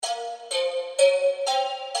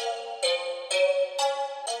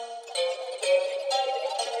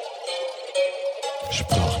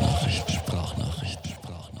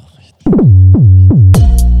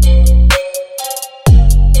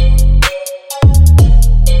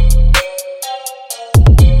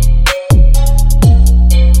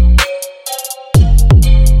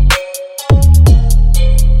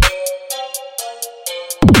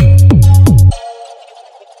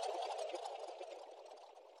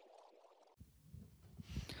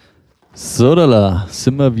So, da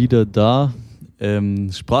sind wir wieder da.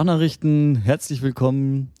 Sprachnachrichten, herzlich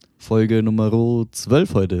willkommen. Folge Nummer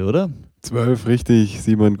 12 heute, oder? 12, richtig.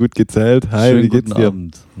 Simon, gut gezählt. Hi, Schönen wie geht's guten dir?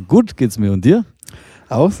 Abend. Gut geht's mir, und dir?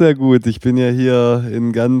 Auch sehr gut. Ich bin ja hier in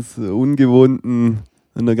einer ganz ungewohnten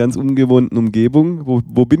Umgebung.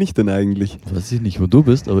 Wo bin ich denn eigentlich? Weiß ich nicht, wo du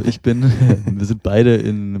bist, aber wir sind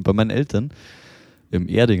beide bei meinen Eltern im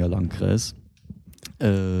Erdinger Landkreis.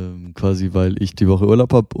 Quasi, weil ich die Woche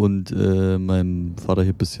Urlaub habe und meinem Vater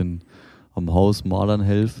hier ein bisschen am Haus malern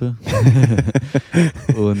helfe.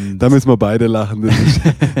 Und Da müssen wir beide lachen, das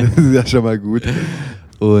ist ja schon mal gut.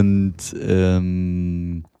 Und ja,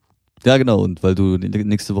 genau, und weil du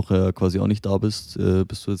nächste Woche quasi auch nicht da bist,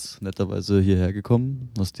 bist du jetzt netterweise hierher gekommen,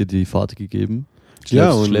 hast dir die Fahrt gegeben.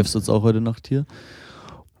 Schläfst jetzt auch heute Nacht hier.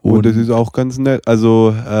 Und das ist auch ganz nett.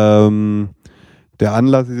 Also, der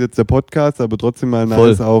Anlass ist jetzt der Podcast, aber trotzdem mal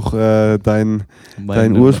nice auch dein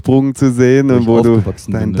Ursprung zu sehen und wo du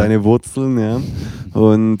deine Wurzeln, ja.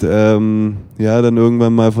 Und ja, dann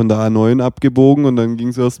irgendwann mal von der A9 abgebogen und dann ging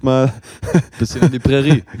es erstmal bisschen in die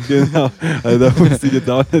Prärie. Genau. Also da wusste ich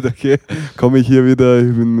jetzt auch nicht, okay, komme ich hier wieder,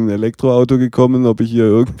 ich bin mit einem Elektroauto gekommen, ob ich hier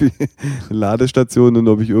irgendwie eine Ladestation und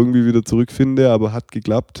ob ich irgendwie wieder zurückfinde, aber hat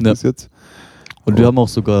geklappt bis jetzt. Und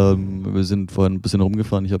wir sind vorhin ein bisschen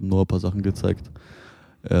rumgefahren, ich habe nur ein paar Sachen gezeigt.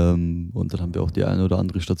 Und dann haben wir auch die eine oder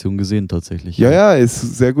andere Station gesehen tatsächlich. Ja,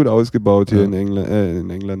 ist sehr gut ausgebaut hier in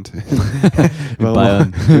England. In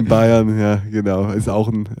Bayern. In Bayern, ja, genau. Ist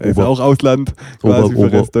auch Ausland, quasi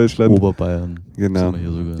für Restdeutschland. Oberbayern. Genau.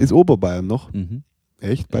 Ist Oberbayern noch? Mhm.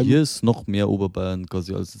 Echt? Hier ist noch mehr Oberbayern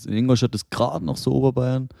quasi als in Ingolstadt ist gerade noch so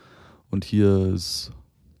Oberbayern und hier ist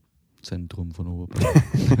Zentrum von Oberbayern.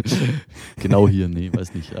 Genau hier, nee,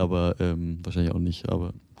 weiß nicht, aber wahrscheinlich auch nicht,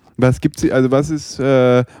 aber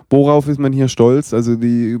worauf ist man hier stolz? Also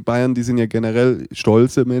die Bayern, die sind ja generell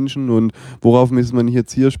stolze Menschen und worauf ist man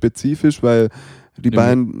jetzt hier spezifisch? Weil die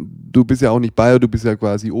Bayern, du bist ja auch nicht Bayer, du bist ja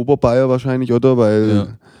quasi Oberbayer wahrscheinlich, oder?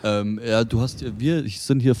 Weil wir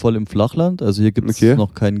sind hier voll im Flachland, also hier gibt es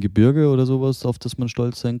noch kein Gebirge oder sowas, auf das man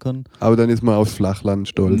stolz sein kann. Aber dann ist man aufs Flachland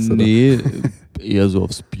stolz, oder? Nee, eher so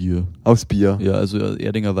aufs Bier. Aufs Bier? Ja, also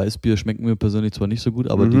Erdinger Weißbier schmeckt mir persönlich zwar nicht so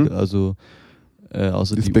gut, aber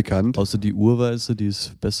außer die Urweiße, die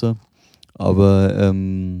ist besser. Aber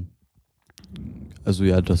da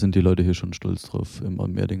sind die Leute hier schon stolz drauf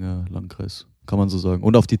im Erdinger Landkreis, kann man so sagen.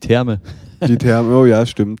 Und auf die Therme. Die Therme, oh ja,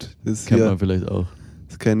 stimmt. Das kennt man vielleicht auch.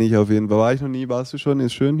 Das kenne ich auf jeden Fall. War ich noch nie, warst du schon?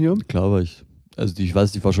 Ist schön hier? Klar war ich. Also ich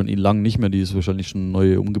weiß, die war schon lang nicht mehr, die ist wahrscheinlich schon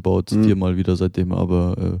neu umgebaut, 4-mal wieder seitdem,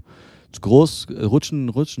 aber ist groß,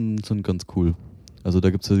 Rutschen sind ganz cool. Also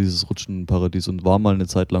da gibt es ja dieses Rutschenparadies und war mal eine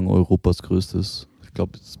Zeit lang Europas größtes. Ich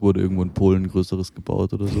glaube, es wurde irgendwo in Polen ein größeres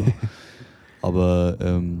gebaut oder so. Aber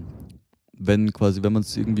wenn man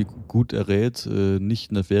es irgendwie gut errät,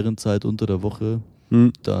 nicht in der Ferienzeit unter der Woche,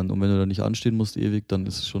 dann, und wenn du da nicht anstehen musst ewig, dann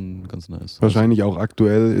ist es schon ganz nice. Wahrscheinlich auch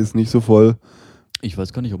aktuell ist nicht so voll. Ich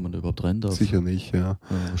weiß gar nicht, ob man da überhaupt rein darf. Sicher nicht, ja.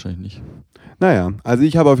 Wahrscheinlich nicht. Naja, also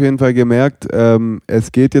ich habe auf jeden Fall gemerkt,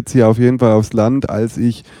 es geht jetzt hier auf jeden Fall aufs Land, als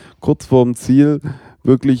ich kurz vorm Ziel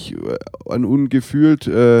wirklich an ungefühlt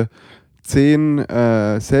 10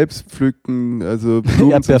 Selbstpflücken, also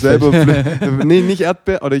Blumen zum selber pflücken. Nee, nicht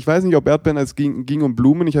Erdbeeren, oder ich weiß nicht, ob Erdbeeren, es ging um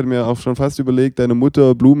Blumen. Ich hatte mir auch schon fast überlegt, deine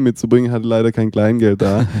Mutter Blumen mitzubringen, hatte leider kein Kleingeld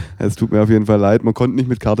da. Es tut mir auf jeden Fall leid, man konnte nicht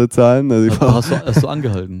mit Karte zahlen. Also hast du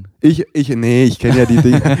angehalten? Ich kenne ja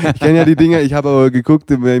die Dinge. Ich habe aber geguckt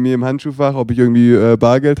bei mir im Handschuhfach, ob ich irgendwie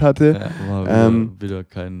Bargeld hatte. Ja, wieder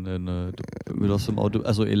kein aus dem Auto,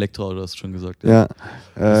 also Elektroauto hast du schon gesagt. Ja.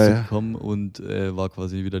 Gekommen und war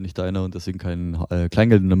quasi wieder nicht deiner und deswegen kein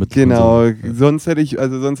Kleingeld in der Mitte. Genau, sonst hätte ich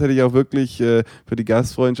auch wirklich für die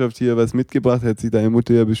Gastfreundschaft hier was mitgebracht, hätte sich deine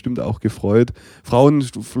Mutter ja bestimmt auch gefreut. Frauen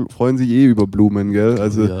freuen sich über Blumen, gell?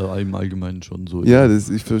 Also, ja, im Allgemeinen schon so. Ja,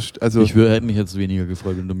 ich hätte mich jetzt weniger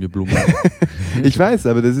gefreut, wenn du mir Blumen Ich weiß,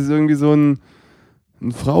 aber das ist irgendwie so ein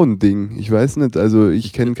Frauending. Ich weiß nicht, also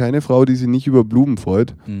ich kenne keine Frau, die sich nicht über Blumen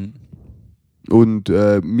freut. Mhm. Und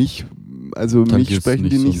mich sprechen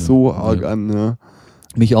die nicht so arg an. Ja.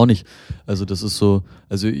 Mich auch nicht. Also das ist so,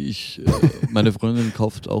 meine Freundin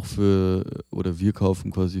kauft auch wir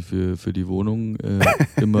kaufen quasi für die Wohnung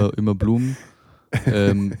immer Blumen.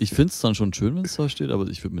 Ich finde es dann schon schön, wenn es da steht, aber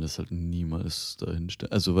ich würde mir das halt niemals dahin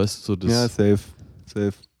stellen. Also weißt du, so das. Ja, safe.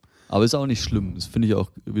 Aber ist auch nicht schlimm. Das finde ich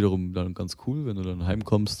auch wiederum dann ganz cool, wenn du dann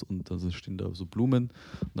heimkommst und dann stehen da so Blumen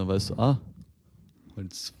und dann weißt du,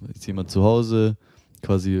 jetzt ist jemand zu Hause,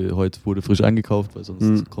 quasi heute wurde frisch eingekauft, weil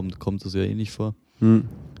sonst kommt das ja eh nicht vor. Ja,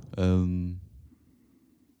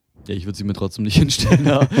 ich würde sie mir trotzdem nicht hinstellen,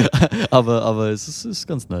 aber es ist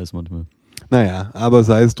ganz nice manchmal. Naja, aber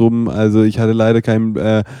sei es drum, also ich hatte leider kein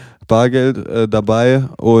Bargeld dabei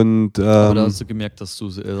und aber da hast du gemerkt, dass du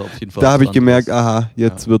auf jeden Fall. Da habe ich gemerkt,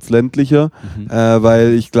 jetzt wird's ländlicher,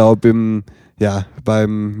 weil ich glaube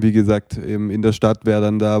wie gesagt, in der Stadt wäre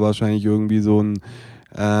dann da wahrscheinlich irgendwie so ein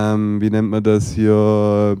wie nennt man das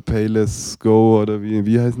hier, Payless Go oder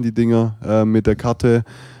wie heißen die Dinger mit der Karte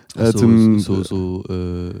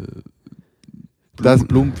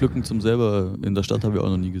Blumen pflücken zum selber in der Stadt habe ich auch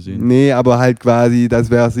noch nie gesehen. Nee, aber halt quasi,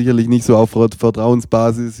 das wäre sicherlich nicht so auf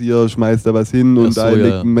Vertrauensbasis, hier schmeißt da was hin und da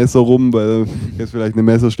liegt ein Messer rum, weil jetzt vielleicht eine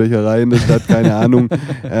Messerstecherei in der Stadt, keine Ahnung.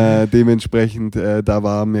 Dementsprechend, da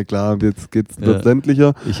war mir klar, jetzt wird's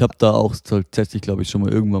ländlicher. Ich habe da auch tatsächlich, glaube ich, schon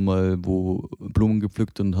mal irgendwann mal wo Blumen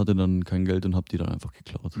gepflückt und hatte dann kein Geld und habe die dann einfach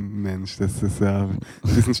geklaut. Mensch, das ist ja ein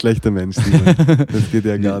bisschen schlechter Mensch, Simon. Das geht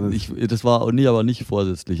ja gar nicht. Das war aber nicht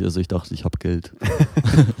vorsätzlich, also ich dachte, ich habe Geld.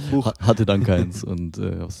 Hatte dann keins und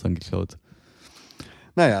hab's dann geklaut.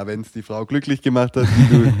 Naja, wenn es die Frau glücklich gemacht hat,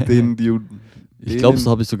 ich glaube,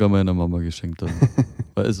 so habe ich sogar meiner Mama geschenkt dann.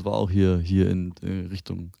 Weil es war auch hier in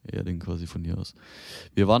Richtung Erding quasi von hier aus.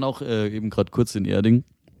 Wir waren auch eben gerade kurz in Erding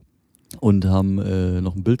und haben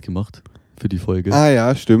noch ein Bild gemacht für die Folge. Ah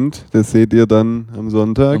ja, stimmt. Das seht ihr dann am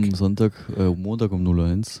Sonntag. Montag um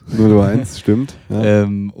 01. 01, stimmt. Ja.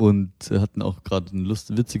 Und hatten auch gerade eine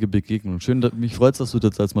witzige Begegnung. Schön, mich freut es, dass du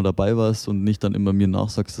jetzt als mal dabei warst und nicht dann immer mir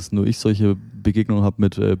nachsagst, dass nur ich solche Begegnungen habe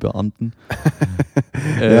mit Beamten.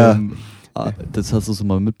 Das hast du so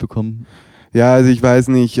mal mitbekommen. Ja, also ich weiß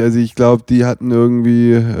nicht, also ich glaube, die hatten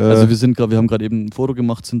irgendwie... Also wir haben gerade eben ein Foto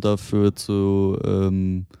gemacht, sind dafür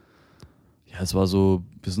es war so,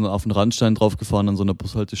 wir sind auf den Randstein draufgefahren an so einer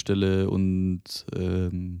Bushaltestelle und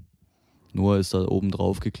Noah ist da oben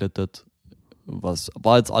drauf geklettert.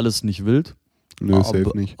 War jetzt alles nicht wild. Nö,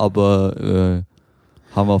 safe nicht. Aber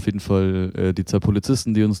haben wir auf jeden Fall die 2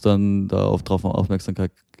 Polizisten, die uns dann drauf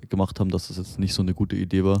Aufmerksamkeit gemacht haben, dass das jetzt nicht so eine gute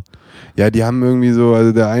Idee war. Ja, die haben irgendwie so,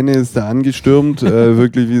 also der eine ist da angestürmt,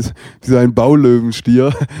 wirklich wie so ein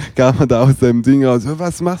Baulöwenstier, kam er da aus seinem Ding raus.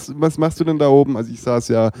 Was machst du denn da oben? Also ich saß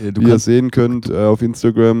wie ihr sehen könnt, auf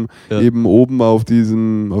Instagram, eben oben auf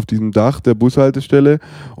diesem Dach der Bushaltestelle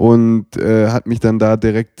und hat mich dann da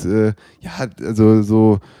direkt,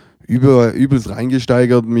 so übelst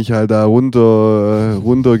reingesteigert, mich halt da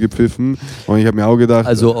runtergepfiffen und ich habe mir auch gedacht...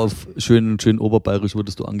 Also auf schön oberbayerisch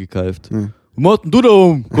wurdest du angekeift. Was machst denn du da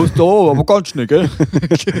oben? Kommst da oben, aber ganz nicht, gell?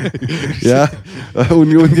 Ja,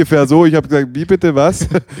 ungefähr so. Ich habe gesagt, wie bitte, was?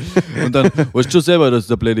 Und dann, weißt du schon selber, dass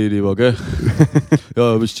das eine blöde Idee war, gell?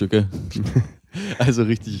 Ja, wisst schon, gell? Also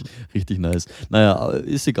richtig, richtig nice. Naja,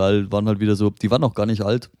 ist egal, waren halt wieder so, die waren auch gar nicht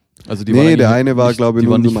alt. Also der eine war, glaube ich,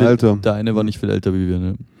 in unserem Alter. Der eine war nicht viel älter wie wir,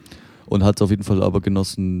 ne? Und hat es auf jeden Fall aber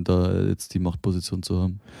genossen, da jetzt die Machtposition zu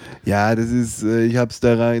haben. Ja, das ist, ich habe es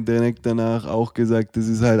direkt danach auch gesagt, das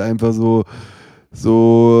ist halt einfach so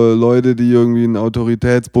Leute, die irgendwie ein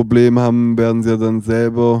Autoritätsproblem haben, werden sie ja dann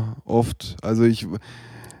selber oft,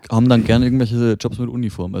 haben dann gerne irgendwelche Jobs mit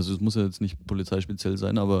Uniform. Also es muss ja jetzt nicht polizeispeziell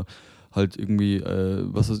sein, aber halt irgendwie,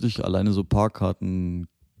 was weiß ich, alleine so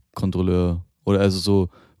Parkkartenkontrolleur oder also so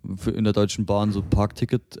in der Deutschen Bahn so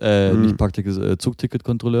Parkticket, nicht Parkticket,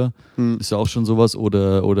 Zugticketkontrolleur, ist ja auch schon sowas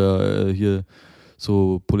oder hier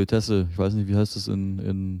so Politesse, ich weiß nicht, wie heißt das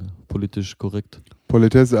in politisch korrekt?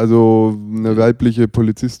 Politesse, also eine weibliche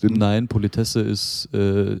Polizistin? Nein, Politesse ist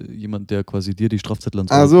jemand, der quasi dir die Strafzettel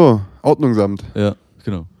anzeigt. Ah so, Ordnungsamt. Ja,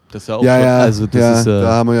 genau. Das ist ja auch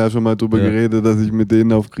da haben wir ja schon mal drüber geredet, dass ich mit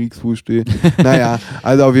denen auf Kriegsfuß stehe. Naja,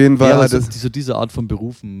 also auf jeden Fall. Ja, also diese Art von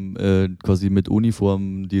Berufen, quasi mit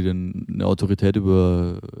Uniformen, die dann eine Autorität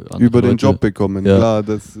über den Job bekommen. Ja. Klar,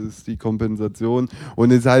 das ist die Kompensation.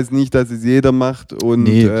 Und es heißt nicht, dass es jeder macht. Und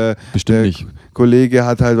bestimmt nicht. Kollege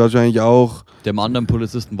hat halt wahrscheinlich auch... Dem anderen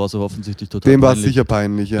Polizisten war es offensichtlich total Dem war es sicher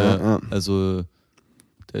peinlich, ja. Also...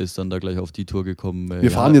 Der ist dann da gleich auf die Tour gekommen. Wir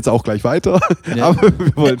fahren jetzt auch gleich weiter, aber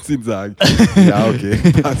wir wollen es Ihnen sagen. Ja, okay,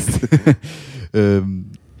 passt.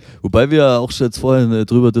 Wobei wir auch schon jetzt vorhin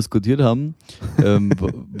drüber diskutiert haben,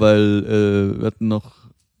 weil wir hatten noch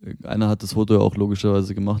einer hat das Foto auch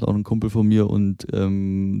logischerweise gemacht, auch ein Kumpel von mir, und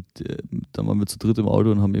dann waren wir zu dritt im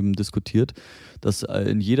Auto und haben eben diskutiert, dass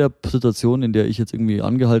in jeder Situation, in der ich jetzt irgendwie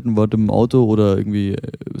angehalten war im Auto oder irgendwie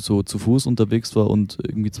so zu Fuß unterwegs war und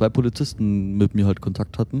irgendwie 2 Polizisten mit mir halt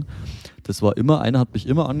Kontakt hatten, das war immer, einer hat mich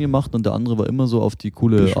immer angemacht und der andere war immer so auf die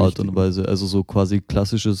coole Art und Weise, also so quasi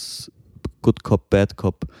klassisches Good Cop, Bad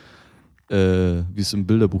Cop, wie es im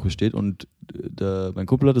Bilderbuch steht. Und mein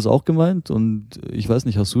Kumpel hat es auch gemeint, und ich weiß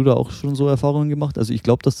nicht, hast du da auch schon so Erfahrungen gemacht? Also ich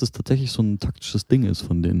glaube, dass das tatsächlich so ein taktisches Ding ist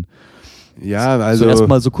von denen. Ja, also so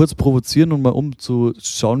erstmal so kurz provozieren und mal um zu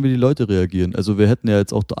schauen, wie die Leute reagieren. Also wir hätten ja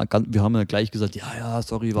jetzt auch, wir haben ja gleich gesagt, ja,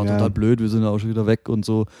 sorry, war total blöd, wir sind ja auch schon wieder weg und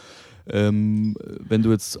so. Wenn du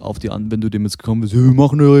jetzt wenn du dem jetzt gekommen bist, wir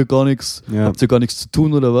machen ja gar nichts, habt ihr gar nichts zu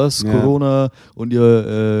tun oder was, Corona, und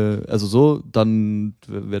ihr, also so, dann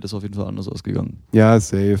wäre das auf jeden Fall anders ausgegangen. Ja,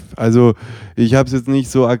 safe. Also ich habe es jetzt nicht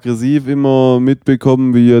so aggressiv immer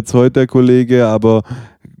mitbekommen wie jetzt heute der Kollege, aber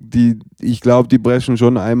ich glaube, die brechen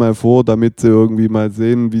schon einmal vor, damit sie irgendwie mal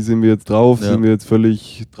sehen, wie sind wir jetzt drauf, sind wir jetzt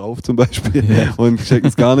völlig drauf zum Beispiel und checken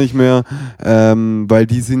es gar nicht mehr, weil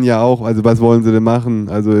die sind ja auch, also was wollen sie denn machen?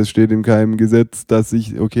 Also es steht in keinem Gesetz, dass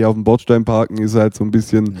okay, auf dem Bordstein parken ist halt so ein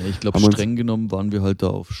bisschen... Ja, ich glaube, streng genommen waren wir halt da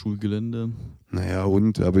auf Schulgelände. Naja,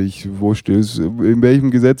 aber wo steht es? In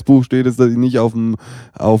welchem Gesetzbuch steht es, dass ich nicht auf dem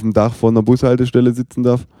Dach von einer Bushaltestelle sitzen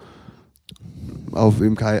darf?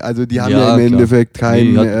 Also die haben ja im Endeffekt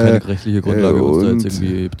keine rechtliche Grundlage, uns da jetzt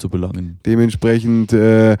irgendwie zu belangen. Dementsprechend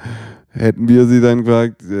hätten wir sie dann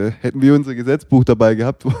gefragt, hätten wir unser Gesetzbuch dabei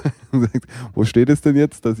gehabt, wo steht es denn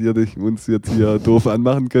jetzt, dass ihr uns jetzt hier doof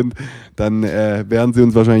anmachen könnt, dann wären sie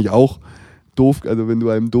uns wahrscheinlich auch doof, also wenn du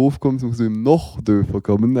einem doof kommst, musst du ihm noch döfer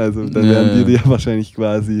kommen, also dann wären wir dir wahrscheinlich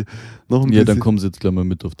quasi noch ein bisschen... Ja, dann kommen sie jetzt gleich mal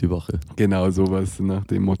mit auf die Wache. Genau, sowas nach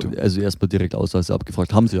dem Motto. Also erstmal direkt Ausweise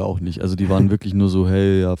abgefragt, haben sie ja auch nicht, also die waren wirklich nur so,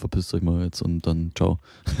 hey, ja, verpisst euch mal jetzt und dann ciao.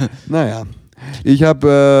 Naja, ich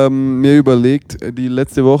habe mir überlegt, die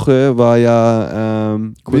letzte Woche war ja...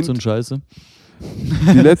 kurz und scheiße.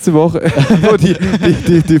 Die letzte Woche,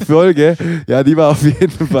 die Folge, ja, die war auf jeden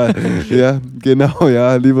Fall, ja, genau,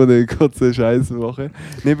 ja, lieber eine kurze Scheißwoche.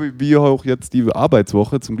 Ne, wie auch jetzt die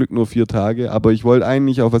Arbeitswoche, zum Glück nur 4 Tage, aber ich wollte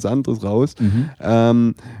eigentlich auf was anderes raus.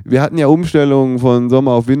 Wir hatten ja Umstellungen von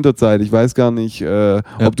Sommer auf Winterzeit, ich weiß gar nicht,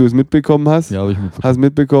 ob du es mitbekommen hast. Ja, habe ich mitbekommen. Hast du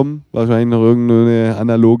mitbekommen? Wahrscheinlich noch irgendeine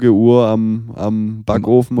analoge Uhr am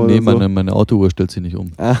Backofen oder so. Nee, meine Autouhr stellt sich nicht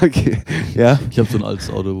um. Ah, okay, ja. Ich habe so ein altes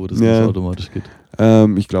Auto, wo das nicht automatisch geht.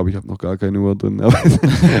 Ich glaube, ich habe noch gar keine Uhr drin. Aber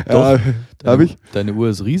Doch, habe ich? Deine Uhr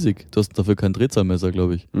ist riesig. Du hast dafür kein Drehzahlmesser,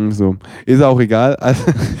 glaube ich. So. Ist auch egal. Also,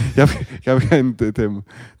 ich habe kein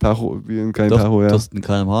Tacho. Tacho, ja. Du hast einen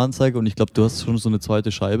kmh-Anzeiger und ich glaube, du hast schon so eine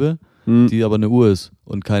zweite Scheibe, die aber eine Uhr ist.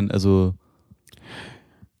 Und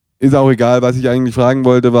Ist auch egal. Was ich eigentlich fragen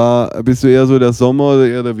wollte war, bist du eher so der Sommer- oder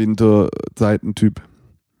eher der Winterzeiten-Typ?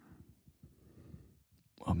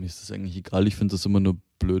 Mir ist das eigentlich egal. Ich finde das immer nur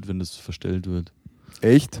blöd, wenn das verstellt wird.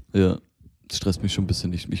 Echt? Ja, das stresst mich schon ein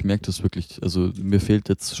bisschen. Ich merke das wirklich. Also mir fehlt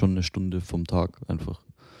jetzt schon eine Stunde vom Tag einfach.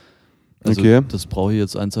 Also das brauche ich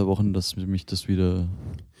jetzt 1-2 Wochen, dass mich das wieder...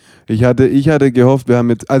 Ich hatte gehofft, wir haben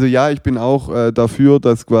jetzt, also ja, ich bin auch dafür,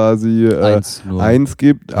 dass quasi 1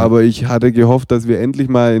 gibt, aber ich hatte gehofft, dass wir endlich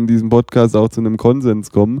mal in diesem Podcast auch zu einem Konsens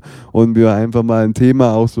kommen und wir einfach mal ein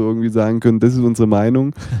Thema auch so irgendwie sagen können, das ist unsere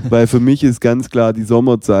Meinung, weil für mich ist ganz klar die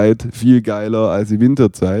Sommerzeit viel geiler als die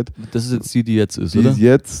Winterzeit. Das ist jetzt die jetzt ist, die oder? Die ist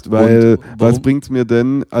jetzt, weil was bringt es mir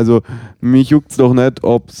denn, also mich juckt es doch nicht,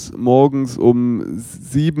 ob es morgens um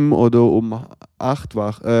 7 oder um 8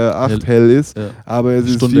 hell ist, aber es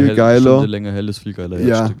ist viel geiler. Stunde länger hell ist viel geiler.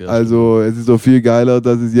 Ja, also es ist doch viel geiler,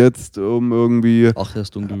 dass es jetzt um irgendwie 8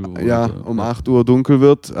 erst dunkel wird. Ja, um 8 Uhr dunkel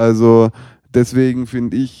wird. Also deswegen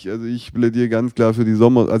finde ich, also ich plädiere ganz klar für die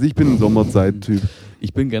ich bin ein Sommerzeit-Typ.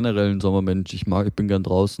 Ich bin generell ein Sommermensch. Ich bin gern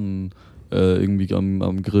draußen irgendwie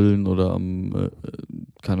am Grillen oder am,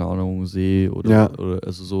 keine Ahnung, See oder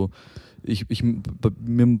also so.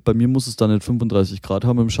 Bei mir muss es dann nicht 35 Grad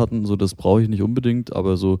haben im Schatten, so das brauche ich nicht unbedingt,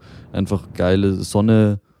 aber so einfach geile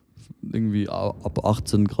Sonne, irgendwie ab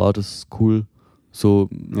 18 Grad ist cool. So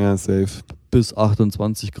ja, safe. Bis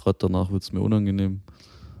 28 Grad, danach wird es mir unangenehm.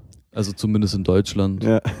 Also zumindest in Deutschland.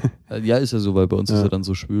 Ja, ist ja so, weil bei uns ist ja dann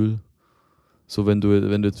so schwül. So wenn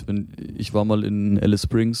ich war mal in Alice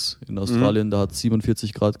Springs in Australien, da hat es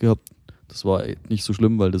 47 Grad gehabt. Das war nicht so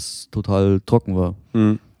schlimm, weil das total trocken war.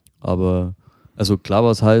 Aber, also klar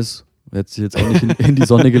war es heiß, hätte sich jetzt auch nicht in die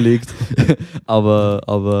Sonne gelegt, aber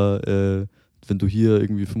wenn du hier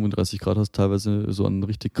irgendwie 35 Grad hast, teilweise so an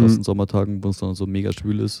richtig krassen Sommertagen, wo es dann so mega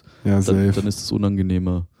schwül ist, dann ist es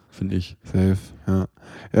unangenehmer. finde ich. Safe, ja.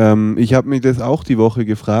 Ich habe mich das auch die Woche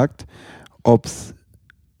gefragt, ob es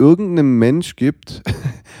irgendeinen Mensch gibt,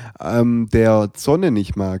 der Sonne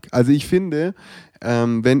nicht mag. Also ich finde,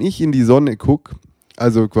 wenn ich in die Sonne gucke,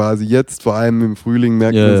 also quasi jetzt, vor allem im Frühling,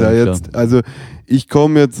 merkt man es ja jetzt, klar. also ich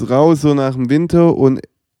komme jetzt raus so nach dem Winter und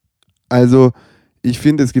also ich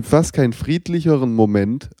finde, es gibt fast keinen friedlicheren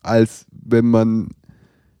Moment, als wenn man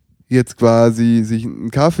jetzt quasi sich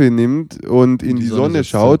einen Kaffee nimmt und in die Sonne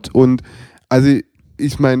schaut. Und also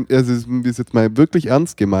ich meine, also es ist jetzt mal wirklich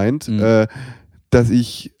ernst gemeint, dass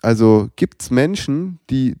gibt es Menschen,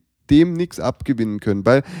 die dem nichts abgewinnen können.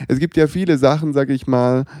 Weil es gibt ja viele Sachen,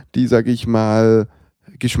 die,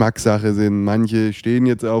 Geschmackssache sind. Manche stehen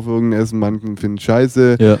jetzt auf irgendein Essen, manche finden es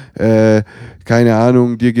scheiße. Ja. Keine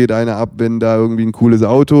Ahnung, dir geht einer ab, wenn da irgendwie ein cooles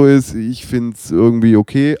Auto ist. Ich finde es irgendwie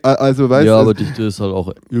okay. Also, weißt ja, aber dich ist halt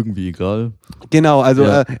auch irgendwie egal. Genau, also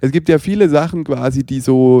es gibt ja viele Sachen quasi, die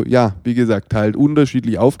so, ja, wie gesagt, halt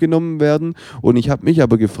unterschiedlich aufgenommen werden. Und ich habe mich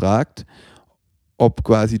aber gefragt, ob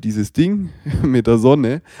quasi dieses Ding mit der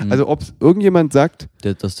Sonne, also ob irgendjemand sagt,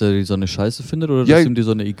 dass der die Sonne scheiße findet oder Ja, dass ihm die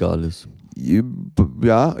Sonne egal ist.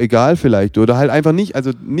 ja, egal vielleicht, oder halt einfach nicht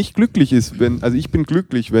glücklich ist, also ich bin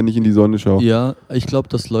glücklich, wenn ich in die Sonne schaue. Ja, ich glaube,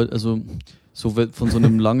 dass Leute, also von so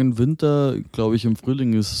einem langen Winter, glaube ich, im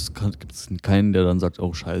Frühling gibt es keinen, der dann sagt,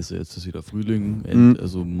 oh scheiße, jetzt ist wieder Frühling,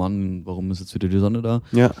 also Mann, warum ist jetzt wieder die Sonne da?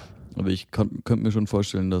 Ja. Aber ich könnte mir schon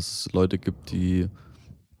vorstellen, dass es Leute gibt, die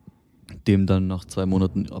dem dann nach 2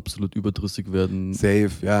 Monaten absolut überdrüssig werden.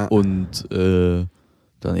 Safe, ja. Und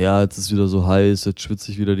dann, ja, jetzt ist es wieder so heiß, jetzt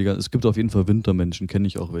schwitze ich wieder die ganze. Es gibt auf jeden Fall Wintermenschen, kenne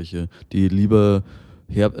ich auch welche, die lieber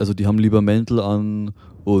die haben lieber Mäntel an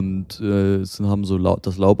und haben so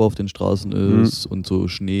das Laub auf den Straßen ist und so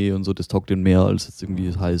Schnee und so, das taugt denen mehr als jetzt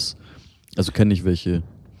irgendwie heiß. Also kenne ich welche.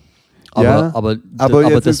 Aber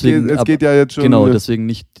deswegen, es geht ja jetzt schon. Genau, deswegen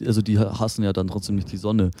nicht, also die hassen ja dann trotzdem nicht die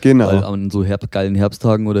Sonne. Genau. Weil an so geilen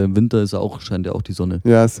Herbsttagen oder im Winter scheint ja auch die Sonne.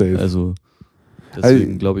 Ja, safe. Also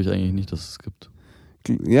deswegen glaube ich eigentlich nicht, dass es gibt.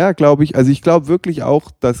 Ja, glaube ich. Also ich glaube wirklich auch,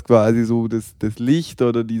 dass quasi so das Licht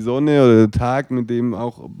oder die Sonne oder der Tag, mit dem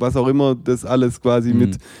auch, was auch immer das alles quasi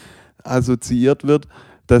mit assoziiert wird,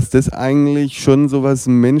 dass das eigentlich schon so was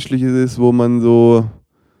Menschliches ist, wo man so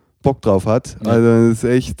Bock drauf hat. Ja. Also das ist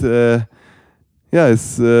echt, habe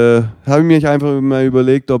ich mir einfach mal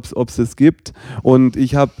überlegt, ob es das gibt. Und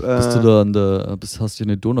ich habe... Bist du da hast du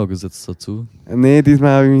eine Donau gesetzt dazu? Nee,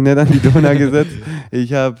 diesmal habe ich mich nicht an die Donau gesetzt.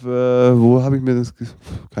 Ich habe, wo habe ich mir das...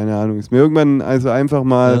 Keine Ahnung. Ist mir irgendwann also einfach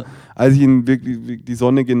mal, als ich wirklich die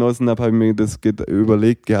Sonne genossen habe, habe ich mir das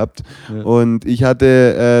überlegt gehabt. Ja. Und ich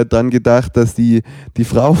hatte dran gedacht, dass die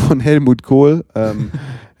Frau von Helmut Kohl,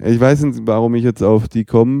 ich weiß nicht, warum ich jetzt auf die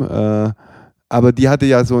komme, aber die hatte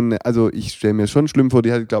ja also ich stelle mir schon schlimm vor,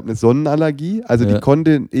 die hatte, glaube ich, eine Sonnenallergie. Also die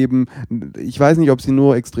konnte eben, ich weiß nicht, ob sie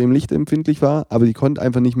nur extrem lichtempfindlich war, aber die konnte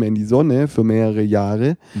einfach nicht mehr in die Sonne für mehrere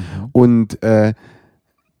Jahre. Und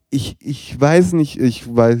ich weiß nicht, ich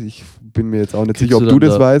bin mir jetzt auch nicht sicher, ob du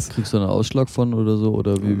das weißt. Kriegst du einen Ausschlag von oder so?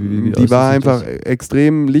 Oder wie die war einfach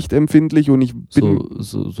extrem lichtempfindlich und ich bin...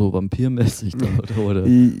 So vampirmäßig dann, oder?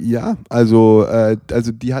 Ja, also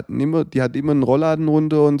die hat immer einen Rollladen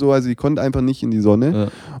runter und so, also die konnte einfach nicht in die Sonne. Ja.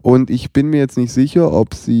 Und ich bin mir jetzt nicht sicher,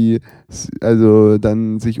 ob sie also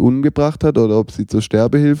dann sich umgebracht hat oder ob sie zur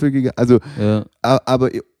Sterbehilfe gegangen ist. Also, aber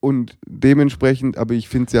und dementsprechend, aber ich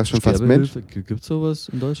finde es ja schon fast menschlich. Gibt es sowas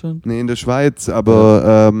in Deutschland? Nee, in der Schweiz,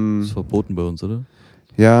 aber... das ist verboten bei uns, oder?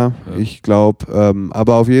 Ja. Ich glaube,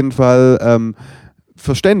 aber auf jeden Fall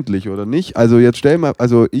verständlich, oder nicht? Also jetzt stell mal,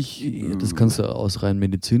 das kannst du aus rein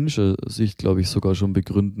medizinischer Sicht, glaube ich, sogar schon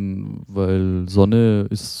begründen, weil Sonne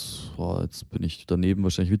ist, jetzt bin ich daneben,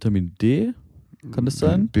 wahrscheinlich Vitamin D. Kann das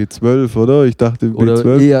sein? B12, oder? Ich dachte B12.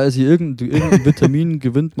 Oder also irgendein Vitamin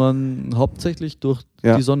gewinnt man hauptsächlich durch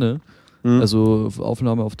die Sonne. Also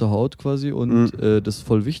Aufnahme auf der Haut quasi. Und das ist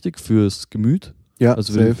voll wichtig fürs Gemüt. Ja,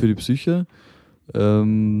 also für die Psyche.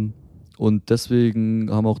 Und deswegen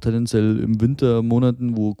haben auch tendenziell im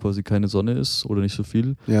Wintermonaten, wo quasi keine Sonne ist oder nicht so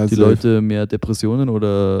viel, die Leute mehr Depressionen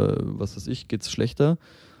oder was weiß ich, geht es schlechter.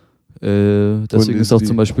 Deswegen ist auch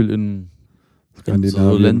zum Beispiel in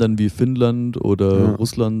so Ländern wie Finnland oder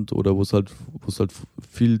Russland oder wo es halt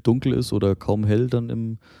viel dunkel ist oder kaum hell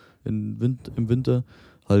dann im Winter,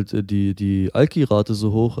 halt die Alki-Rate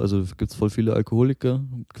so hoch, also gibt es voll viele Alkoholiker.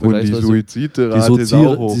 Und die Suizidrate ist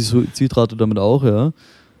auch hoch. Die Suizidrate damit auch, ja.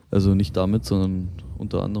 Also nicht damit, sondern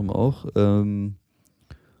unter anderem auch.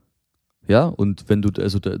 Ja, und wenn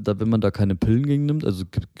wenn man da keine Pillen gegen nimmt, also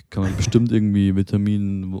kann man bestimmt irgendwie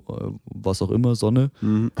Vitamin, was auch immer, Sonne.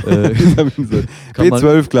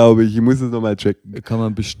 B12, glaube ich muss es nochmal checken. Kann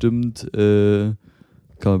man bestimmt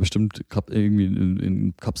kann man bestimmt irgendwie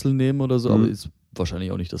in Kapseln nehmen oder so, aber ist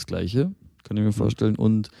wahrscheinlich auch nicht das Gleiche, kann ich mir vorstellen.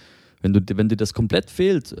 Und wenn dir das komplett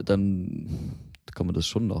fehlt, dann kann man das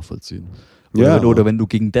schon nachvollziehen. Oder wenn du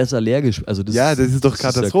gegen das allergisch, also das ist doch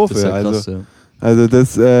Katastrophe. Das ist ja krass, Also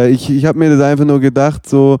das, ich habe mir das einfach nur gedacht,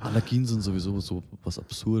 so. Allergien sind sowieso so was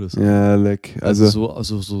Absurdes. Ja, leck. Also so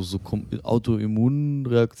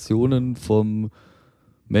Autoimmunreaktionen vom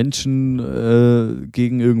Menschen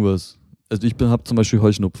gegen irgendwas. Also ich habe zum Beispiel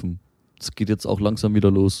Heuschnupfen. Das geht jetzt auch langsam wieder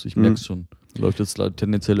los. Ich merke es schon. Läuft jetzt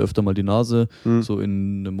tendenziell öfter mal die Nase. So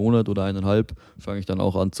in einem Monat oder 1,5 fange ich dann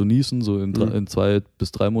auch an zu niesen. So in 2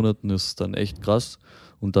 bis 3 Monaten ist es dann echt krass.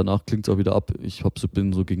 Und danach klingt es auch wieder ab. Ich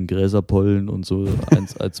bin so gegen Gräserpollen und so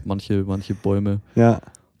als manche Bäume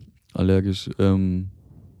allergisch.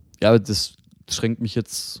 Ja, das schränkt mich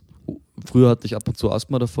jetzt. Früher hatte ich ab und zu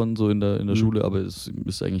Asthma davon, so in der Schule, aber es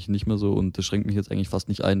ist eigentlich nicht mehr so und das schränkt mich jetzt eigentlich fast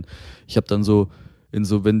nicht ein. Ich habe dann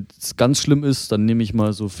wenn es ganz schlimm ist, dann nehme ich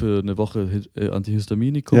mal so für eine Woche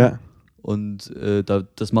Antihistaminikum. Ja. Und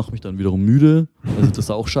das macht mich dann wiederum müde. Also das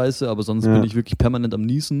ist auch scheiße, aber sonst bin ich wirklich permanent am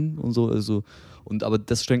Niesen und so. Also, aber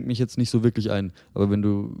das schränkt mich jetzt nicht so wirklich ein. Aber wenn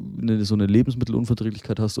du so eine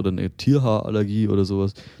Lebensmittelunverträglichkeit hast oder eine Tierhaarallergie oder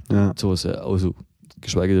sowas, sowas ja, also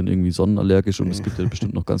geschweige denn irgendwie sonnenallergisch und es gibt ja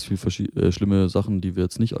bestimmt noch ganz viele schlimme Sachen, die wir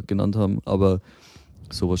jetzt nicht genannt haben, aber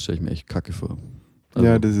sowas stelle ich mir echt kacke vor. Also,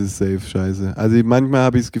 ja, das ist safe scheiße. Also manchmal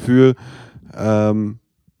habe ich das Gefühl, ich habe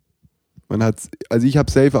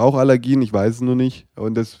safe auch Allergien, ich weiß es nur nicht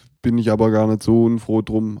und das bin ich aber gar nicht so unfroh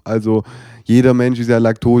drum. Also jeder Mensch ist ja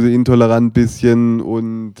laktoseintolerant ein bisschen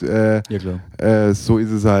und so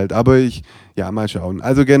ist es halt. Aber mal schauen.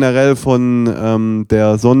 Also generell von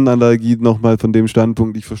der Sonnenallergie nochmal von dem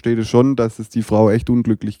Standpunkt, ich verstehe das schon, dass es die Frau echt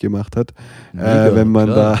unglücklich gemacht hat, wenn man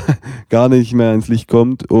da gar nicht mehr ins Licht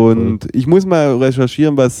kommt. Und ich muss mal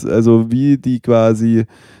recherchieren, wie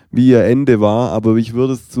ihr Ende war, aber ich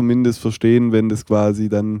würde es zumindest verstehen, wenn das quasi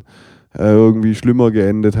dann irgendwie schlimmer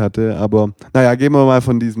geendet hatte. Aber naja, gehen wir mal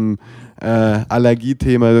von diesem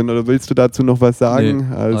Allergiethema. Oder willst du dazu noch was sagen?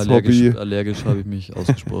 Nee, als Hobby? Allergisch habe ich mich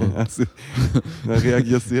ausgesprochen. Also, da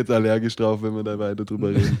reagierst du jetzt allergisch drauf, wenn wir da weiter drüber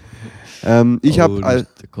reden. Da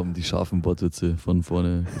kommen die scharfen Wortwitze von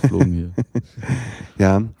vorne geflogen hier.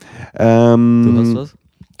 Ja. Du hast was?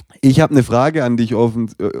 Ich habe eine Frage an dich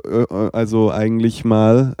eigentlich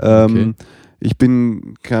mal. Okay. Ich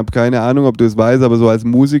habe keine Ahnung, ob du es weißt, aber so als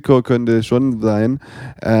Musiker könnte es schon sein.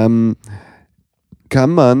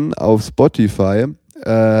 Kann man auf Spotify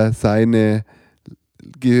seine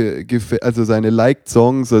Liked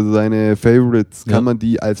Songs, also seine Favorites, kann man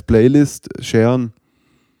die als Playlist sharen?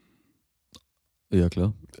 Ja,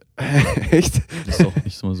 klar. Echt? Das ist auch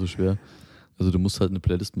nicht mal so schwer. Also du musst halt eine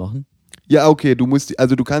Playlist machen. Ja, okay, du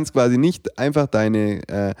kannst quasi nicht einfach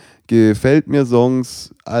deine gefällt mir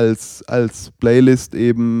Songs als Playlist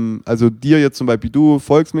eben, also dir jetzt zum Beispiel, du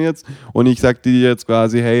folgst mir jetzt und ich sag dir jetzt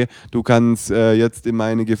quasi, hey, du kannst jetzt in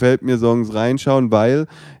meine gefällt mir Songs reinschauen, weil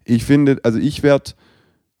ich finde, also ich werde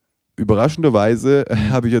überraschenderweise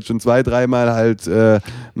habe ich jetzt schon 2-3 Mal halt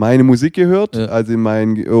meine Musik gehört, also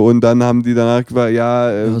und dann haben die danach gefragt,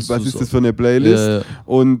 was ist das für eine Playlist? Ja.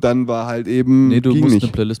 Und dann war halt eben, du musst nicht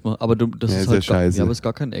eine Playlist machen, aber das ist halt scheiße. Aber es ist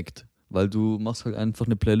gar kein Act, weil du machst halt einfach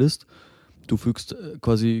eine Playlist, du fügst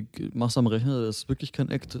machst am Rechner, das ist wirklich kein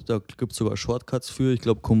Act, da gibt es sogar Shortcuts für, ich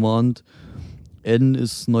glaube Command N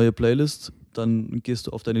ist neue Playlist, dann gehst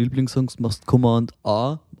du auf deine Lieblingssongs, machst Command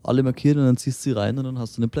A, alle markieren und dann ziehst du sie rein und dann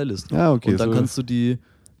hast du eine Playlist. Ja, okay. Und dann kannst du die,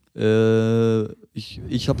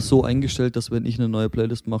 ich habe es so eingestellt, dass wenn ich eine neue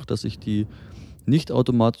Playlist mache, dass ich die nicht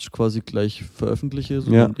automatisch quasi gleich veröffentliche,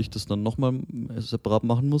 sondern ich das dann nochmal separat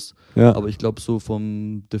machen muss. Ja. Aber ich glaube, so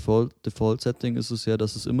vom Default-Setting ist es ja,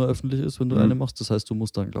 dass es immer öffentlich ist, wenn du eine machst. Das heißt, du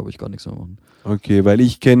musst dann, glaube ich, gar nichts mehr machen. Okay, weil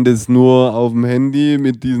ich kenne das nur auf dem Handy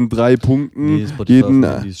mit diesen 3 Punkten. Nee, Spotify auf dem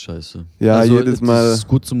Handy ist scheiße. Ja, also, jedes Mal. Es ist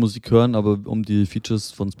gut zum Musik hören, aber um die Features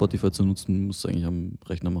von Spotify zu nutzen, musst du eigentlich am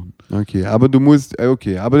Rechner machen. Okay, aber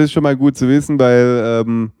aber das ist schon mal gut zu wissen,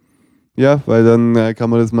 weil weil dann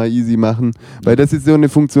kann man das mal easy machen. Weil das ist so eine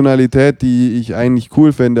Funktionalität, die ich eigentlich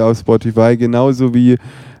cool fände auf Spotify, genauso wie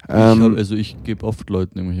ich gebe oft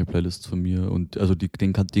Leuten irgendwelche Playlists von mir und also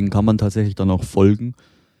denen kann man tatsächlich dann auch folgen.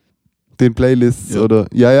 Den Playlists oder?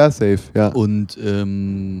 Ja, safe, ja. Und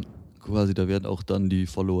quasi da werden auch dann die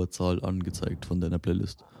Followerzahl angezeigt von deiner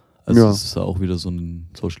Playlist. Also das ist ja auch wieder so ein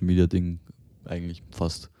Social Media Ding, eigentlich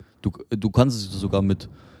fast. Du kannst es sogar mit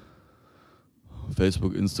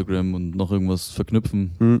Facebook, Instagram und noch irgendwas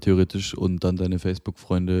verknüpfen, theoretisch, und dann deine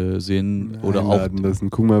Facebook-Freunde sehen oder auch.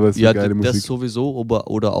 Guck mal, was für geile Musik. Das sowieso,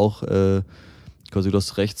 oder auch quasi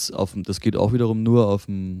das rechts das geht auch wiederum nur auf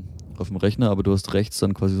dem auf dem Rechner, aber du hast rechts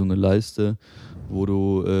dann quasi so eine Leiste,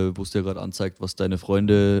 wo es dir gerade anzeigt, was deine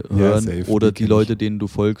Freunde hören safe, oder die die Leute, denen du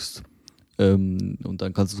folgst. Und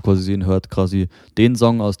dann kannst du quasi sehen, hört quasi den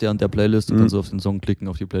Song aus der und der Playlist, dann kannst du auf den Song klicken,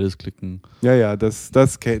 auf die Playlist klicken. Ja, das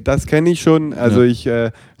kenne ich schon. Also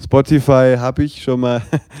Spotify habe ich schon mal.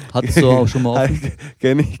 Hattest du auch schon mal offen?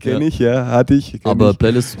 Kenn ich, ja, hatte ich. Aber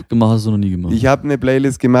Playlist gemacht hast du noch nie gemacht? Ich habe eine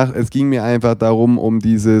Playlist gemacht, es ging mir einfach darum, um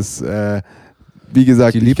dieses, wie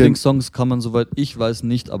gesagt... Die Lieblingssongs kann man, soweit ich weiß,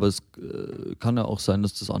 nicht, aber es kann ja auch sein,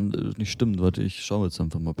 dass das nicht stimmt. Warte, ich schaue jetzt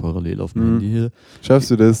einfach mal parallel auf dem Handy hier.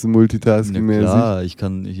 Schaffst du das multitasking-mäßig? Klar, ich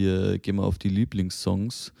kann hier, geh mal auf die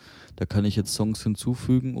Lieblingssongs, da kann ich jetzt Songs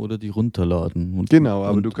hinzufügen oder die runterladen. Genau,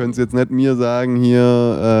 aber du könntest jetzt nicht mir sagen,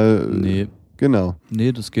 hier... nee. Genau.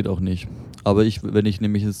 Nee, das geht auch nicht. Aber wenn ich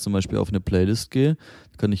nämlich jetzt zum Beispiel auf eine Playlist gehe,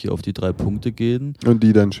 kann ich hier auf die 3 Punkte gehen. Und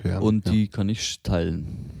die dann sharen. Und die kann ich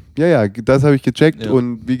teilen. Ja, das habe ich gecheckt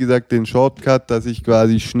und wie gesagt den Shortcut, dass ich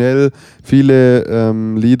quasi schnell viele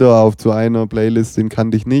Lieder zu einer Playlist, den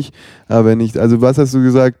kannte ich nicht. Aber wenn ich, also was hast du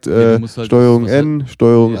gesagt? Halt Steuerung N,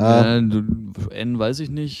 Steuerung A. N weiß ich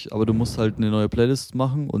nicht, aber du musst halt eine neue Playlist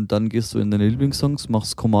machen und dann gehst du in deine Lieblingssongs,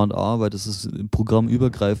 machst Command A, weil das ist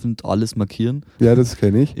programmübergreifend alles markieren. Ja, das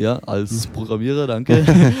kenne ich. Ja, als Programmierer, danke.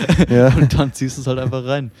 Ja. Und dann ziehst du es halt einfach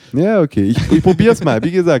rein. Ja, okay. Ich probiere es mal.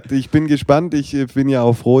 Wie gesagt, ich bin gespannt. Ich bin ja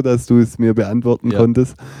auch froh, dass du es mir beantworten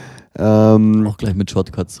konntest. Auch gleich mit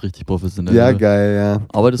Shortcuts, richtig professionell. Ja, geil, ja.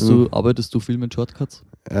 Arbeitest du viel mit Shortcuts?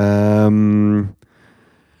 Kann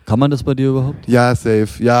man das bei dir überhaupt? Ja, safe.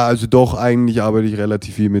 Ja, also doch, eigentlich arbeite ich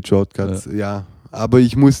relativ viel mit Shortcuts, ja. Aber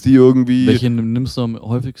ich muss die irgendwie... Welche nimmst du am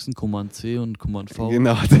häufigsten? Command C und Command V?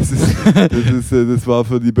 Genau, das war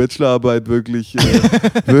für die Bachelorarbeit wirklich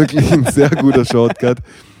ein sehr guter Shortcut.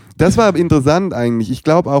 Das war interessant eigentlich. Ich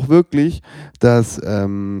glaube auch wirklich, dass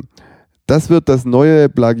das wird das neue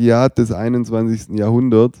Plagiat des 21.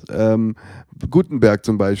 Jahrhunderts. Gutenberg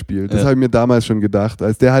zum Beispiel, das habe ich mir damals schon gedacht,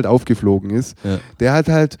 als der halt aufgeflogen ist. Ja. Der hat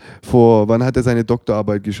halt wann hat er seine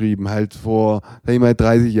Doktorarbeit geschrieben? Halt vor, sag ich mal,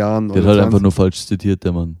 30 Jahren. Der hat halt einfach nur falsch zitiert,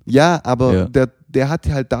 der Mann. Ja, aber der hat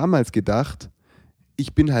halt damals gedacht,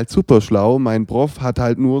 ich bin halt super schlau, mein Prof hat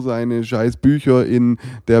halt nur seine scheiß Bücher in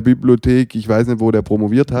der Bibliothek, ich weiß nicht, wo der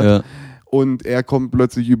promoviert hat. Ja. Und er kommt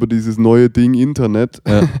plötzlich über dieses neue Ding Internet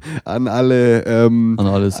an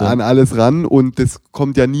alles ran und das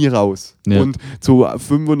kommt ja nie raus. Ja. Und zu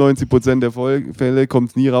 95% der Fälle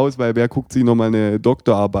kommt es nie raus, weil wer guckt sich nochmal eine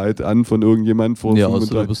Doktorarbeit an von irgendjemand vor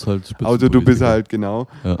 35 du bist halt Spitzenpolitiker. Du bist halt, genau,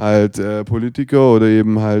 halt Politiker oder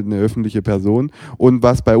eben halt eine öffentliche Person. Und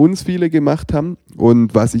was bei uns viele gemacht haben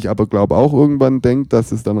und was ich aber glaube auch irgendwann denke,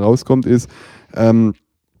 dass es dann rauskommt, ist,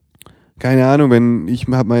 keine Ahnung, wenn ich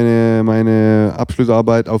habe meine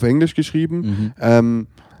Abschlussarbeit auf Englisch geschrieben, dann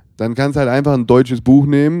kannst du halt einfach ein deutsches Buch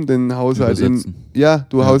nehmen, den haust halt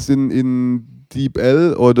haust in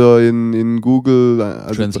DeepL oder in Google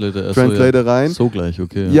Translator rein. So gleich,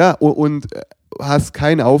 okay. Ja, und hast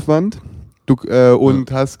keinen Aufwand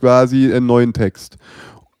und hast quasi einen neuen Text.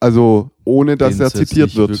 Also ohne, dass er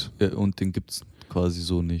zitiert wird. Und den gibt's quasi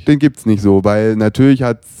so nicht. Den gibt es nicht so, weil natürlich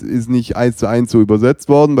ist nicht 1:1 so übersetzt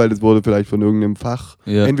worden, weil das wurde vielleicht von irgendeinem Fach.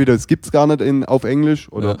 Ja. Entweder es gibt es gar nicht auf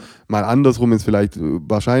Englisch oder mal andersrum ist vielleicht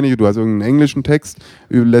wahrscheinlich, du hast irgendeinen englischen Text,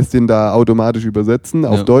 lässt den da automatisch übersetzen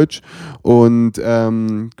auf Deutsch und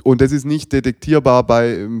das ist nicht detektierbar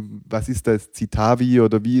bei, was ist das, Citavi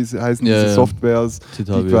oder wie heißen diese Softwares,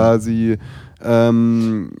 Citavi, die quasi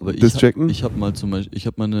das checken? Ich habe mal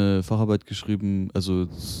eine Facharbeit geschrieben, also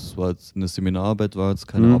es war jetzt eine Seminararbeit, war jetzt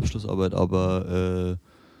keine Abschlussarbeit, aber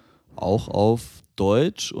auch auf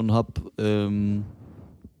Deutsch und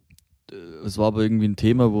es war aber irgendwie ein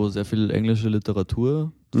Thema, wo sehr viel englische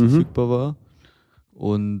Literatur verfügbar war.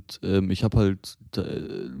 Und ich habe halt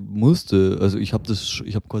ich habe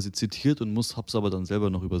quasi zitiert und habe es aber dann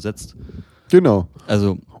selber noch übersetzt. Genau.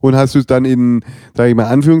 Also, und hast du es dann in, sag ich mal,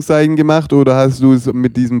 Anführungszeichen gemacht oder hast du es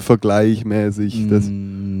mit diesem Vergleich mäßig? Weiß ich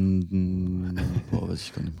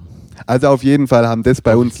gar nicht mehr. Also auf jeden Fall haben das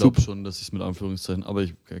bei uns... Ich glaube schon, dass ich es mit Anführungszeichen, aber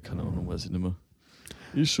keine Ahnung, weiß ich nicht mehr.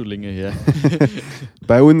 Ist schon länger her.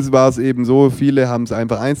 Bei uns war es eben so, viele haben es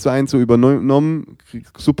einfach 1:1 so übernommen,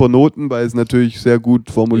 super Noten, weil es natürlich sehr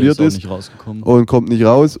gut formuliert ist nicht rausgekommen. Und kommt nicht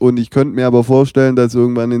raus. Und ich könnte mir aber vorstellen, dass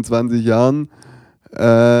irgendwann in 20 Jahren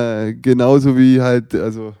genauso wie halt,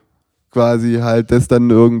 also quasi halt das dann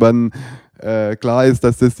irgendwann klar ist,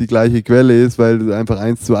 dass das die gleiche Quelle ist, weil das einfach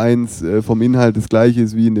 1:1 vom Inhalt das gleiche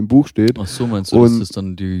ist, wie in dem Buch steht. Ach so, meinst du, dass das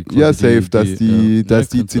dann die... Ja, safe, dass die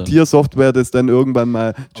Zitiersoftware das dann irgendwann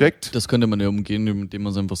mal checkt. Das könnte man ja umgehen, indem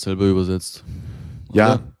man es einfach selber übersetzt.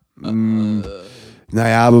 Ja.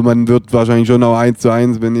 Naja, aber man wird wahrscheinlich schon auch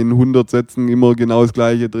 1:1, wenn in 100 Sätzen immer genau das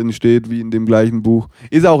Gleiche drin steht wie in dem gleichen Buch.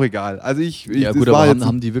 Ist auch egal. Also Ja gut, aber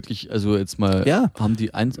haben die wirklich, also jetzt mal, haben die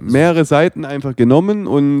mehrere Seiten einfach genommen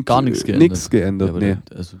und gar nichts geändert. Nee.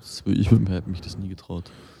 Ich hätte mich das nie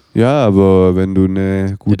getraut. Ja, aber wenn du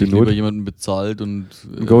eine gute Note... Hätte ich lieber jemanden bezahlt und...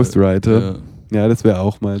 Ein Ghostwriter. Ja, das wäre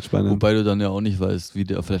auch mal spannend. Wobei du dann ja auch nicht weißt, wie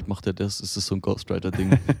der, vielleicht macht er das, ist das so ein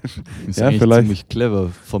Ghostwriter-Ding. Ist ja, eigentlich vielleicht ziemlich clever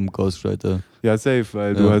vom Ghostwriter. Ja, safe,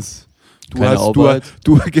 weil du hast keine Arbeit.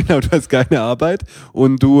 Du hast keine Arbeit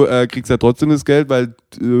und du kriegst ja trotzdem das Geld, weil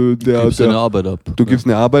du gibst eine Arbeit ab. Du gibst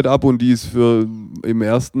eine Arbeit ab und die ist im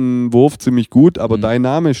ersten Wurf ziemlich gut, aber dein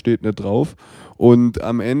Name steht nicht drauf. Und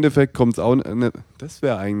am Endeffekt kommt es auch nicht. Das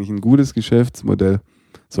wäre eigentlich ein gutes Geschäftsmodell.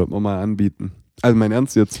 Sollte man mal anbieten. Also mein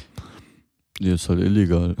Ernst jetzt. Ja, ist halt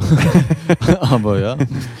illegal. Aber ja.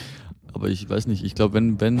 Aber ich weiß nicht, ich glaube,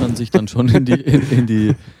 wenn man sich dann schon in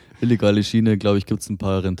die illegale Schiene, glaube ich, gibt es ein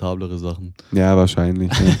paar rentablere Sachen. Ja,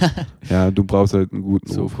 wahrscheinlich. Ja, du brauchst halt einen guten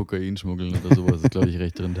So Ruf. Kokain schmuggeln oder sowas ist, glaube ich,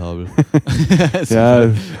 recht rentabel.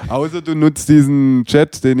 Ja, außer du nutzt diesen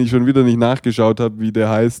Chat, den ich schon wieder nicht nachgeschaut habe, wie der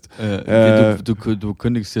heißt. Du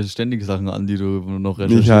kündigst ja ständig Sachen an, die du noch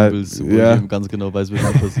recherchieren willst, wo du eben ganz genau weißt, was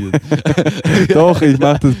da passiert. Doch, ich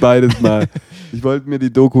mache das beides mal. Ich wollte mir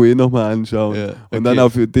die Doku nochmal anschauen. Ja, okay. Und dann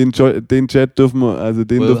auf den Chat dürfen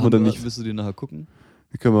wir dann nicht... Willst du den nachher gucken?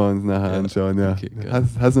 Können wir uns nachher anschauen, ja. Okay,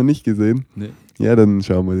 hast du noch nicht gesehen? Nee. Ja, dann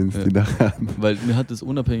schauen wir uns die nachher an. Weil mir hat das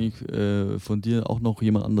unabhängig von dir auch noch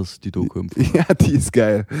jemand anders die Doku empfohlen. Ja, die ist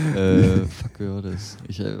geil. Fuck, ja, das.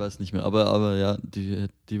 Ich weiß nicht mehr. Aber ja, die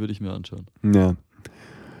würde ich mir anschauen. Ja.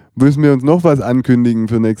 Müssen wir uns noch was ankündigen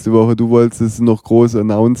für nächste Woche? Du wolltest es noch groß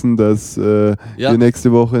announcen, dass wir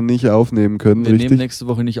nächste Woche nicht aufnehmen können, wir richtig? Nehmen nächste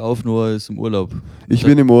Woche nicht auf, Noah ist im Urlaub. Ich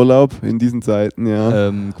bin im Urlaub in diesen Zeiten,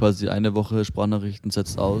 ja. Quasi eine Woche Sprachnachrichten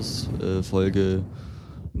setzt aus, Folge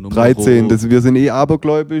Nummer 13, wir sind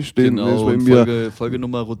abergläubisch. Genau, Folge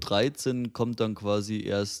Nummer 13 kommt dann quasi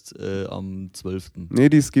erst am 12. Nee,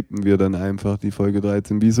 die skippen wir dann einfach, die Folge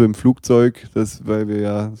 13, wie so im Flugzeug, weil wir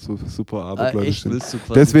ja so super abergläubisch sind.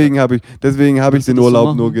 Deswegen habe ich den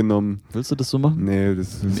Urlaub nur genommen. Willst du das so machen? Nee,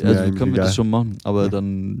 das ist mir eigentlich können wir das schon machen, aber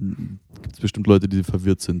dann gibt es bestimmt Leute, die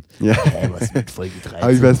verwirrt sind. Ja. Was mit Folge 13?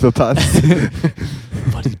 Habe ich was verpasst?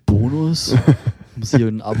 War die Bonus? Muss ich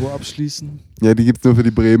ein Abo abschließen? Ja, die gibt es nur für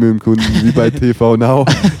die Premium-Kunden, wie bei TV Now.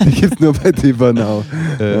 Die gibt es nur bei TV Now.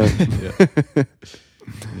 Ja.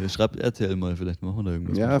 Schreibt RTL mal, vielleicht machen wir da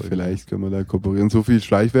irgendwas. Ja, vielleicht können wir da kooperieren. So viel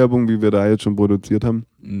Schleichwerbung, wie wir da jetzt schon produziert haben.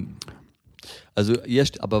 Also,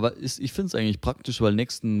 aber ich finde es eigentlich praktisch, weil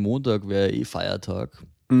nächsten Montag wäre Feiertag.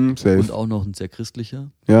 Safe. Und auch noch ein sehr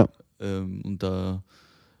christlicher. Ja. Und da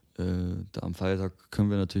am Feiertag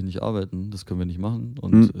können wir natürlich nicht arbeiten, das können wir nicht machen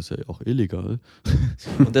und ist ja auch illegal.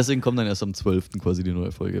 Und deswegen kommt dann erst am 12. quasi die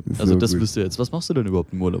neue Folge. Also das wisst ihr jetzt. Was machst du denn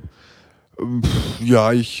überhaupt im Urlaub?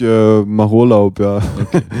 Ja, ich mache Urlaub, ja.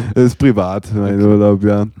 Okay. Das ist privat, mein Urlaub,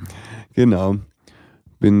 ja. Genau.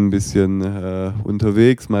 Bin ein bisschen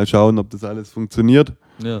unterwegs, mal schauen, ob das alles funktioniert.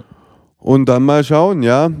 Ja. Und dann mal schauen,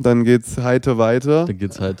 ja, dann geht's heiter weiter.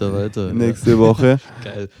 Nächste Woche.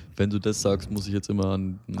 Geil. Wenn du das sagst, muss ich jetzt immer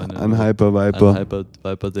an Hyper Viper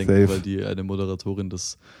denken, Safe. weil die eine Moderatorin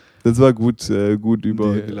das war gut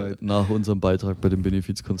übergeleitet. Nach unserem Beitrag bei dem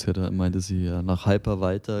Benefizkonzert meinte sie ja nach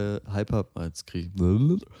jetzt krieg ich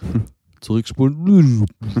zurückspulen.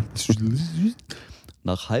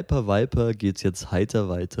 Nach Hyper Viper geht's jetzt heiter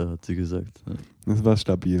weiter, hat sie gesagt. Ja. Das war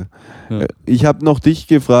stabil. Ja. Ich habe noch dich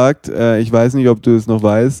gefragt, ich weiß nicht, ob du es noch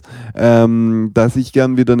weißt, dass ich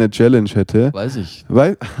gern wieder eine Challenge hätte. Weiß ich.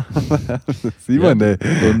 Simon, ey.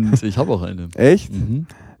 Und ich habe auch eine. Echt? Mhm.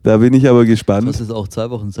 Da bin ich aber gespannt. Du hast jetzt auch 2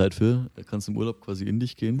 Wochen Zeit für. Da kannst du im Urlaub quasi in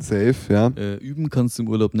dich gehen. Safe, ja. Üben kannst du im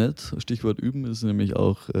Urlaub nicht. Stichwort üben ist nämlich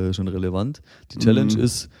auch schon relevant. Die Challenge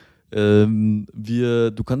ist,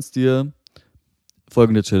 du kannst dir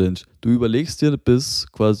folgende Challenge. Du überlegst dir bis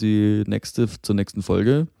quasi zur nächsten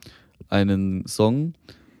Folge einen Song,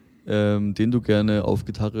 den du gerne auf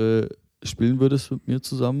Gitarre spielen würdest mit mir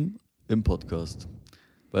zusammen im Podcast.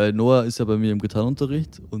 Weil Noah ist ja bei mir im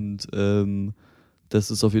Gitarrenunterricht und das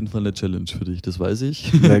ist auf jeden Fall eine Challenge für dich, das weiß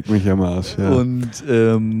ich. Leck mich am Arsch, ja. Und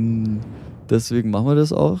deswegen machen wir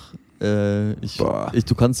das auch.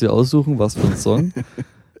 Du kannst dir aussuchen, was für ein Song.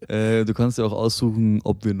 Du kannst dir auch aussuchen,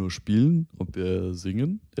 ob wir nur spielen, ob wir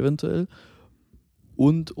singen eventuell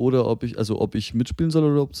oder ob ich mitspielen soll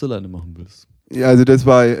oder ob du es alleine machen willst. Ja, also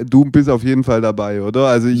du bist auf jeden Fall dabei, oder?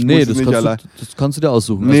 Also ich muss das nicht allein. Das kannst du dir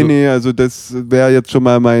aussuchen. Also das wäre jetzt schon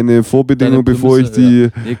mal meine Vorbedingung, bevor ich die... Ja.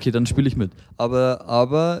 Nee, okay, dann spiele ich mit.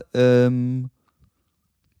 Aber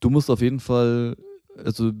du musst auf jeden Fall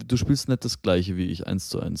also du spielst nicht das gleiche wie ich,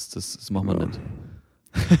 1:1. Das machen wir nicht.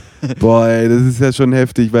 Boah, ey, das ist ja schon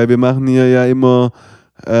heftig, weil wir machen hier ja immer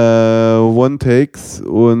One-Takes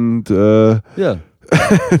und Ja.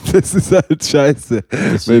 das ist halt scheiße.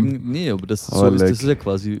 Deswegen, nee, aber das Oh, das ist ja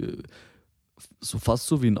quasi so fast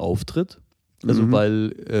so wie ein Auftritt. Also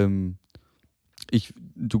weil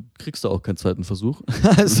du kriegst da auch keinen zweiten Versuch.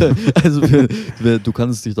 also du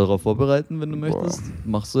kannst dich darauf vorbereiten, wenn du möchtest.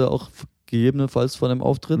 Machst du ja auch gegebenenfalls vor einem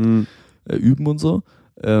Auftritt. Üben und so.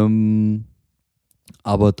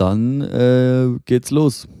 Aber dann geht's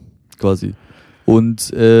los, quasi.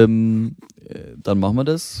 Und dann machen wir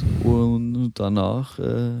das und danach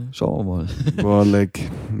schauen wir mal. Boah,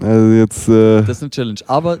 leck. Also jetzt. Das ist eine Challenge.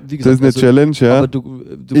 Aber wie gesagt, das ist eine Challenge, ja. Aber du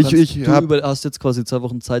hast jetzt quasi 2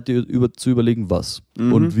 Wochen Zeit, dir zu überlegen, was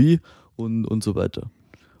und wie und so weiter.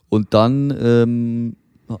 Und dann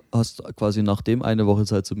hast quasi nach dem eine Woche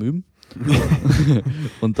Zeit zum Üben.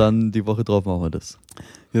 Und dann die Woche drauf machen wir das.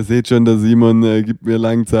 Ihr seht schon, der Simon gibt mir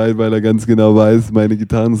lange Zeit, weil er ganz genau weiß, meine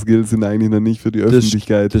Gitarrenskills sind eigentlich noch nicht für die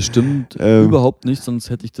Öffentlichkeit. Das stimmt überhaupt nicht, sonst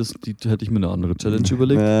hätte ich mir eine andere Challenge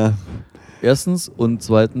überlegt. Ja. Erstens und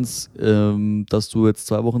zweitens, dass du jetzt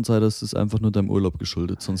 2 Wochen Zeit hast, ist einfach nur deinem Urlaub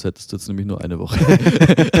geschuldet, sonst hättest du jetzt nämlich nur eine Woche.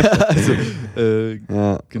 Also,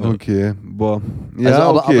 ja, genau. Okay. Boah. Ja,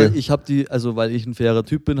 also, okay. aber ich habe weil ich ein fairer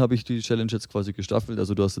Typ bin, habe ich die Challenge jetzt quasi gestaffelt.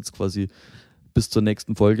 Also du hast jetzt quasi bis zur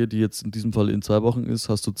nächsten Folge, die jetzt in diesem Fall in 2 Wochen ist,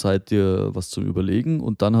 hast du Zeit, dir was zu überlegen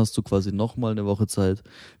und dann hast du quasi nochmal eine Woche Zeit.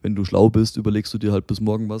 Wenn du schlau bist, überlegst du dir halt bis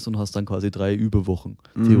morgen was und hast dann quasi 3 Übewochen,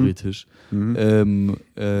 theoretisch.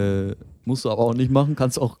 Musst du aber auch nicht machen,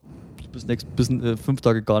 kannst auch bis 5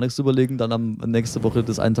 Tage gar nichts überlegen, dann nächste Woche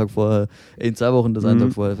das einen Tag vorher, in 2 Wochen das einen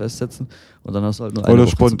Tag vorher festsetzen und dann hast du halt nur eine Oder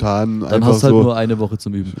Woche spontan. dann hast du halt nur eine Woche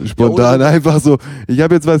zum Üben. Spontan einfach so, ich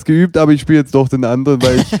habe jetzt was geübt, aber ich spiele jetzt doch den anderen,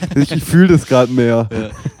 weil ich fühle das gerade mehr. Ja,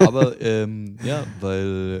 aber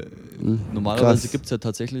weil normalerweise gibt es ja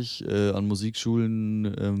tatsächlich an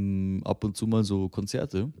Musikschulen ab und zu mal so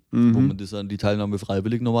Konzerte, wo man das an die Teilnahme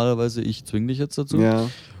freiwillig normalerweise, ich zwinge dich jetzt dazu. Ja.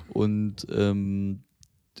 Und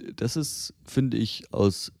das ist, finde ich,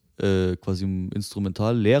 aus quasi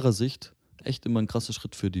Instrumental-Lehrersicht echt immer ein krasser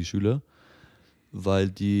Schritt für die Schüler, weil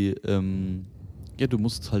du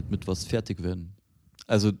musst halt mit was fertig werden.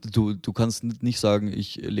 Also du kannst nicht sagen,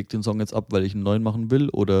 ich lege den Song jetzt ab, weil ich einen neuen machen will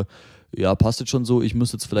oder ja, passt jetzt schon so, ich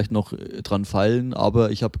muss jetzt vielleicht noch dran feilen,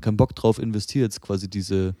 aber ich habe keinen Bock drauf, investiere jetzt quasi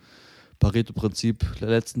diese Pareto-Prinzip der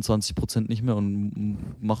letzten 20% nicht mehr und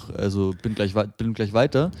bin gleich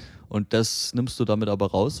weiter und das nimmst du damit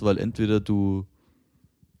aber raus, weil entweder du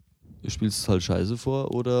spielst halt scheiße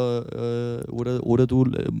vor oder du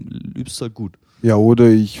übst halt gut. Ja, oder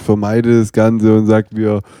ich vermeide das Ganze und sage,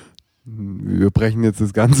 wir brechen jetzt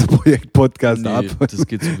das ganze Projekt Podcast ab. Das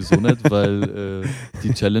geht sowieso nicht, weil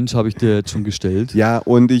die Challenge habe ich dir jetzt schon gestellt. Ja,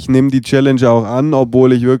 und ich nehme die Challenge auch an,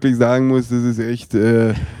 obwohl ich wirklich sagen muss, das ist echt,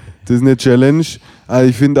 das ist eine Challenge. Also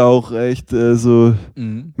ich finde auch echt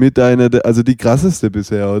mit also die krasseste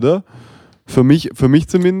bisher, oder? Für mich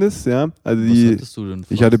zumindest, ja. Also was hattest du denn?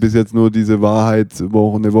 Ich hatte bis jetzt nur diese eine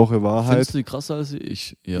Woche Wahrheit. Findest du die krasser als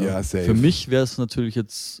ich? Ja, safe. Für mich wäre es natürlich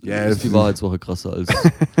jetzt ist die Wahrheitswoche krasser als.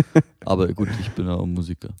 Aber gut, ich bin ja auch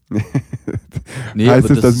Musiker. Nee, heißt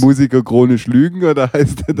es, dass Musiker chronisch lügen oder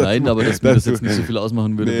heißt das? Nein, aber dass mir das jetzt nicht so viel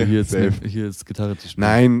ausmachen würde, wie hier jetzt Gitarre zu spielen.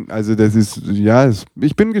 Nein, also das ist,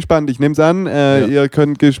 ich bin gespannt, ich nehme es an. Ihr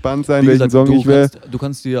könnt gespannt sein, welchen Song ich will. Du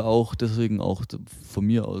kannst dir auch deswegen auch von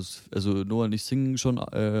mir aus, also Noah und ich singen schon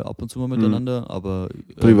ab und zu mal miteinander, aber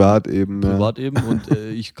privat eben. Privat eben und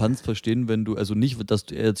ich kann es verstehen, wenn du, also nicht, dass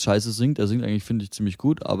er jetzt scheiße singt, er singt eigentlich, finde ich, ziemlich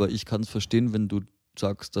gut, aber ich kann es verstehen, wenn du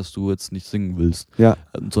sagst, dass du jetzt nicht singen willst,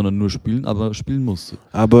 sondern nur spielen, aber spielen musst du.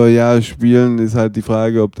 Aber ja, spielen ist halt die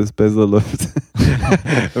Frage, ob das besser läuft.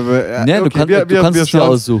 Aber, du kannst es dir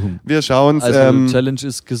aussuchen. Wir schauen es. Also Challenge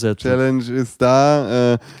ist gesetzt. Challenge ist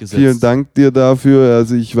da. Vielen Dank dir dafür.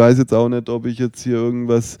 Also ich weiß jetzt auch nicht, ob ich jetzt hier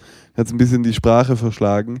irgendwas, jetzt ein bisschen die Sprache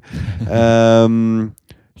verschlagen.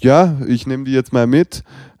 Ja, ich nehme die jetzt mal mit.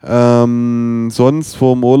 Sonst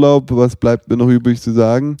vorm Urlaub, was bleibt mir noch übrig zu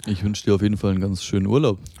sagen? Ich wünsche dir auf jeden Fall einen ganz schönen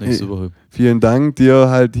Urlaub nächste Woche. Vielen Dank, dir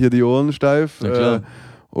halt hier die Ohren steif. Na klar.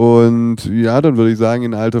 Und ja, dann würde ich sagen,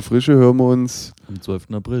 in alter Frische hören wir uns am 12.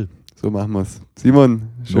 April. So machen wir es. Simon,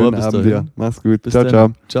 schönen Abend dir. Mach's gut. Bis ciao, dann.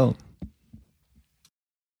 ciao. Ciao.